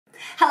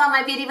Hello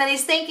my beauty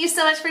buddies, thank you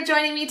so much for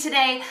joining me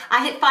today.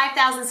 I hit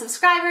 5,000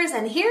 subscribers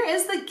and here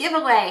is the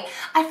giveaway.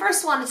 I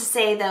first wanted to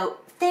say though,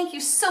 thank you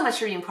so much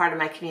for being part of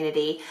my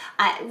community.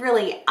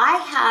 I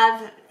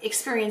have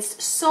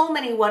experienced so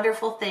many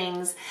wonderful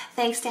things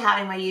thanks to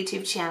having my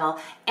YouTube channel.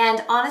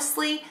 And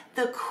honestly,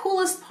 the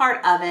coolest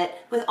part of it,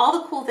 with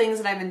all the cool things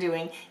that I've been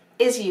doing,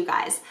 is you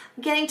guys.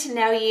 Getting to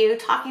know you,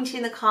 talking to you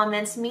in the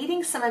comments,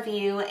 meeting some of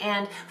you,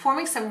 and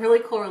forming some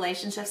really cool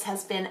relationships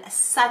has been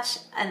such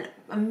an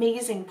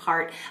amazing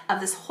part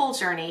of this whole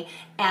journey.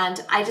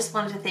 And I just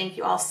wanted to thank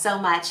you all so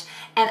much.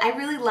 And I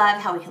really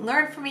love how we can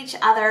learn from each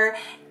other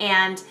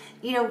and,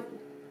 you know,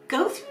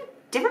 go through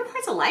different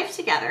parts of life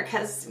together,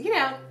 because, you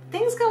know,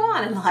 things go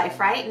on in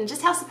life, right? And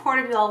just how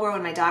supportive you all were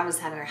when my daughter was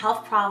having her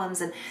health problems,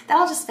 and that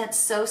all just meant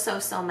so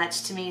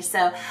much to me.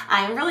 So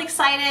I'm really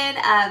excited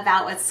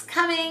about what's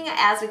coming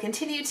as we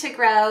continue to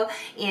grow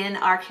in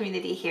our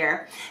community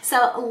here.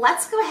 So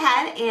let's go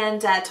ahead and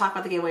talk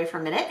about the giveaway for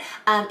a minute.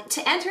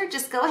 To enter,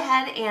 just go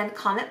ahead and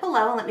comment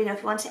below and let me know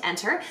if you want to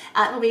enter.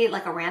 It'll be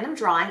like a random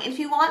drawing. And if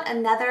you want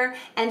another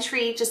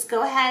entry, just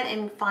go ahead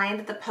and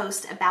find the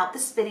post about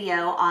this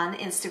video on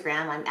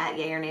Instagram. I'm at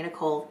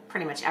 @Nicole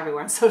pretty much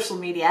everywhere on social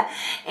media.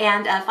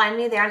 And find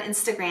me there on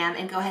Instagram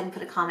and go ahead and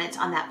put a comment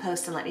on that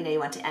post and let me know you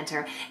want to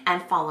enter,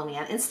 and follow me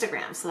on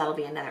Instagram. So that'll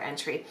be another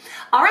entry.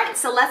 All right,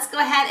 so let's go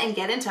ahead and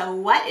get into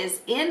what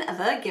is in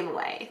the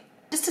giveaway.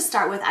 Just to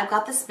start with, I've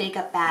got this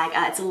makeup bag.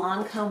 It's a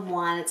Lancome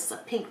one. It's a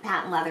pink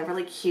patent leather,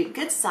 really cute,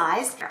 good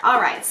size.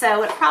 All right, so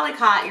what probably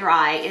caught your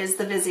eye is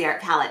the Viseart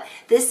palette.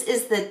 This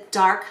is the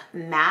dark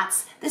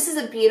mattes. This is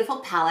a beautiful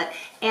palette,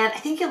 and I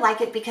think you'll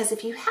like it because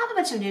if you have a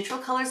bunch of neutral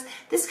colors,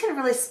 this can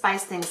really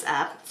spice things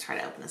up. Let's try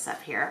to open this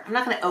up here. I'm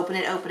not going to open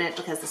it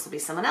because this will be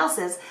someone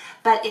else's,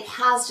 but it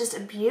has just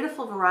a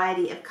beautiful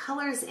variety of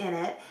colors in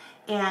it.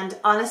 And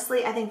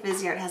honestly, I think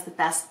Viseart has the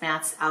best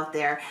mattes out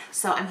there.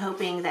 So I'm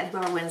hoping that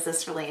whoever wins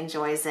this really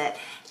enjoys it.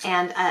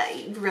 And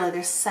really,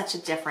 there's such a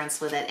difference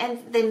with it. And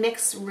they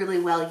mix really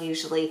well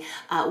usually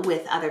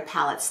with other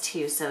palettes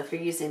too. So if you're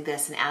using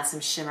this and add some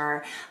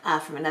shimmer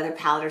from another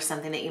palette or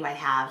something that you might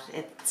have,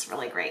 it's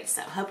really great.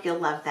 So I hope you'll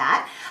love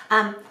that.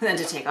 Then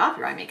to take off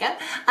your eye makeup,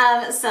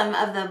 some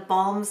of the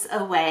Balms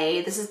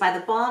away. This is by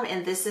the Balm,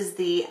 and this is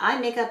the eye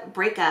makeup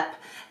breakup.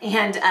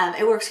 And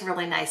it works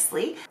really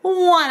nicely.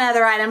 One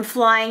other item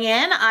flying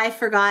in, I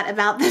forgot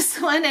about this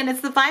one, and it's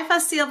the By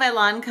Facile by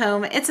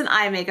Lancome. It's an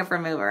eye makeup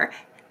remover.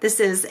 This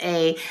is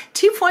a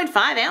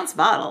 2.5 ounce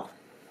bottle.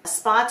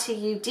 Spa to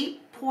You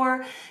Deep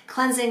Pore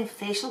Cleansing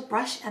Facial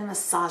Brush and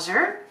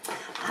Massager.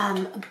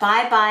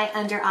 Bye Bye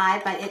Under Eye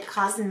by It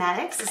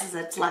Cosmetics. This is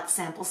a deluxe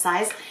sample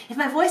size. If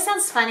my voice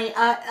sounds funny,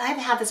 I've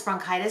had this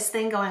bronchitis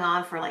thing going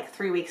on for like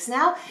 3 weeks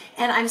now,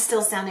 and I'm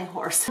still sounding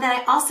hoarse. And then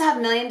I also have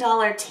 $1 Million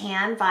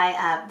Tan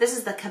by, this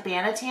is the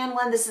Cabana tan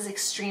one. This is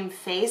Extreme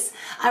Face.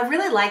 I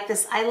really like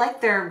this. I like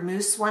their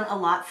mousse one a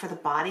lot for the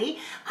body.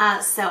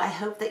 So I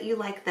hope that you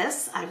like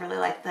this. I really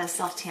like the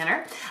self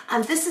tanner.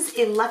 This is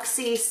a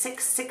Luxie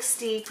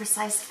 660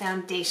 Precise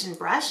Foundation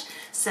brush.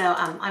 So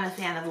I'm a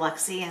fan of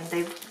Luxie, and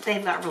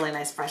they've got really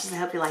nice brushes. I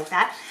hope you like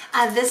that.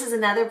 This is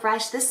another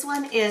brush. This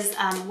one is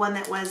one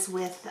that was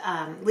with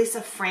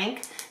Lisa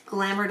Frank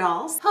Glamour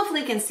Dolls.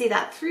 Hopefully you can see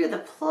that through the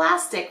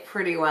plastic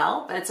pretty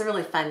well, but it's a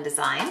really fun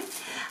design.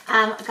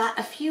 I've got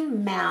a few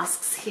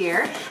masks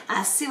here.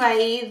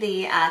 Suai,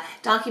 the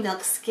Donkey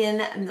Milk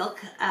Skin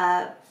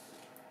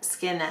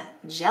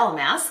Gel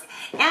Mask,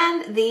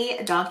 and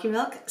the Donkey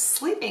Milk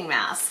Sleeping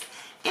Mask.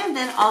 And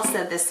then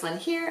also this one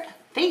here,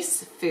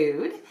 Face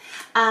Food.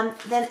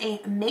 Then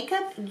a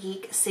Makeup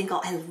Geek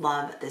single. I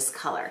love this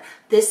color.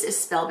 This is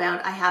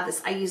Spellbound. I have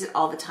this. I use it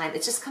all the time.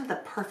 It's just kind of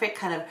the perfect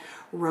kind of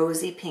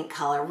rosy pink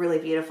color. Really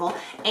beautiful.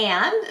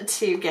 And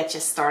to get you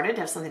started,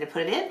 have something to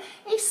put it in,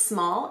 a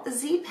small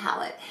Z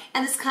palette.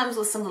 And this comes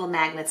with some little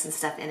magnets and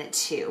stuff in it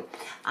too.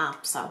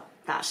 So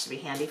that should be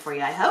handy for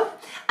you, I hope.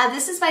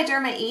 This is by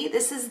Derma E.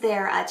 This is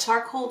their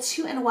charcoal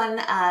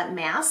 2-in-1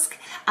 mask.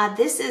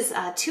 This is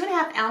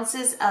 2.5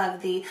 ounces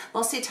of the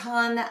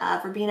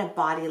Locciatane Verbena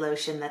body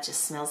lotion that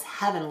just smells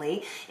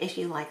heavenly if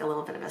you like a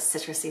little bit of a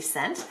citrusy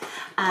scent.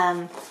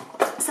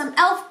 Some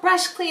e.l.f.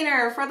 brush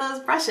cleaner for those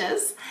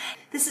brushes.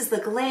 This is the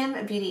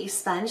Glam Beauty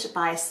Sponge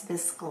by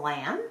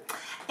Smissglambeauty.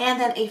 And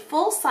then a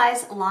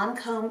full-size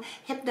Lancome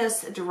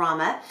Hypnos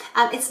Drama.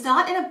 It's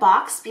not in a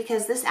box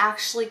because this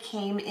actually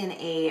came in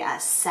a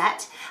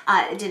set.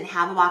 It didn't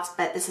have a box,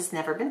 but this has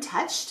never been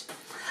touched.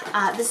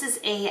 This is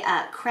a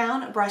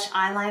crown brush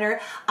eyeliner.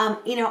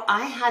 You know,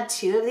 I had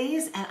 2 of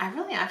these, and I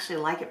really actually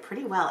like it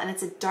pretty well. And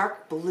it's a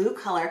dark blue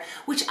color,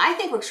 which I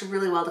think works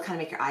really well to kind of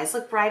make your eyes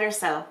look brighter.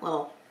 So,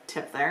 little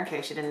tip there in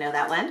case you didn't know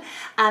that one.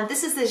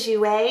 This is the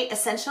Jouer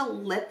Essential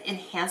Lip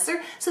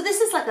Enhancer. So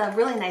this is like a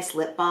really nice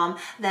lip balm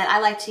that I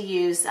like to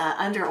use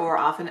under or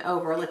often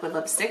over liquid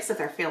lipsticks if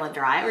they're feeling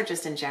dry or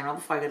just in general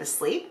before I go to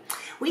sleep.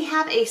 We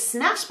have a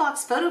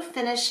Smashbox Photo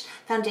Finish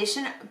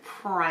Foundation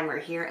Primer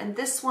here, and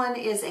this one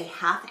is a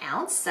 1/2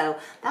 ounce, so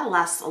that'll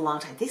last a long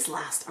time. These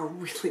last a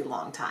really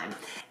long time.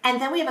 And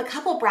then we have a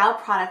couple brow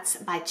products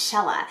by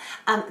Cella.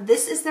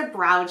 This is their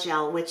brow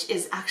gel, which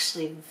is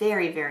actually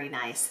very, very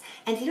nice.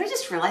 And you know, I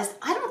just realized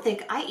I don't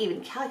think I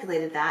even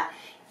calculated that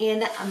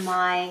in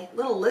my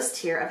little list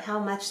here of how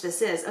much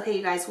this is. Okay,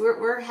 you guys,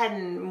 we're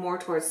heading more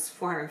towards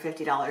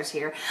 $450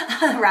 here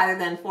rather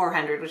than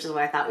 $400, which is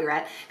what I thought we were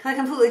at, because I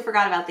completely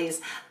forgot about these.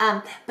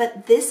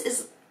 But this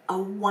is a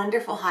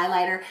wonderful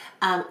highlighter,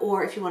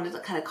 or if you wanted to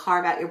kind of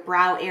carve out your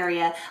brow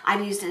area.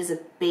 I've used it as a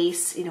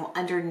base, you know,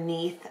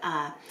 underneath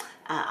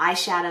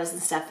eyeshadows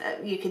and stuff.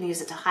 You can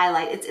use it to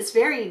highlight. It's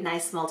very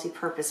nice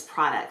multi-purpose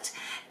product.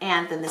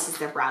 And then this is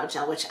their brow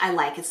gel, which I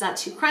like. It's not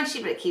too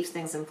crunchy, but it keeps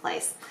things in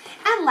place.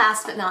 And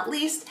last but not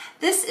least,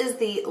 this is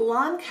the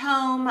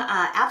Lancome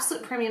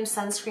Absolute Premium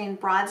Sunscreen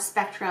Broad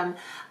Spectrum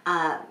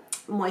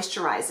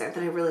moisturizer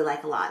that I really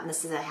like a lot, and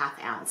this is a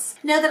 1/2 ounce.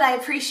 Know that I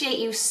appreciate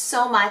you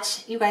so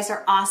much. You guys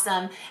are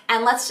awesome,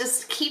 and let's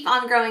just keep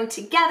on growing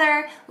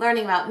together,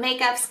 learning about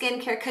makeup,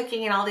 skincare,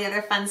 cooking, and all the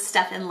other fun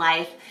stuff in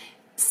life.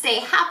 Stay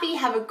happy,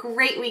 have a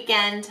great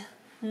weekend.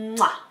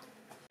 Mwah.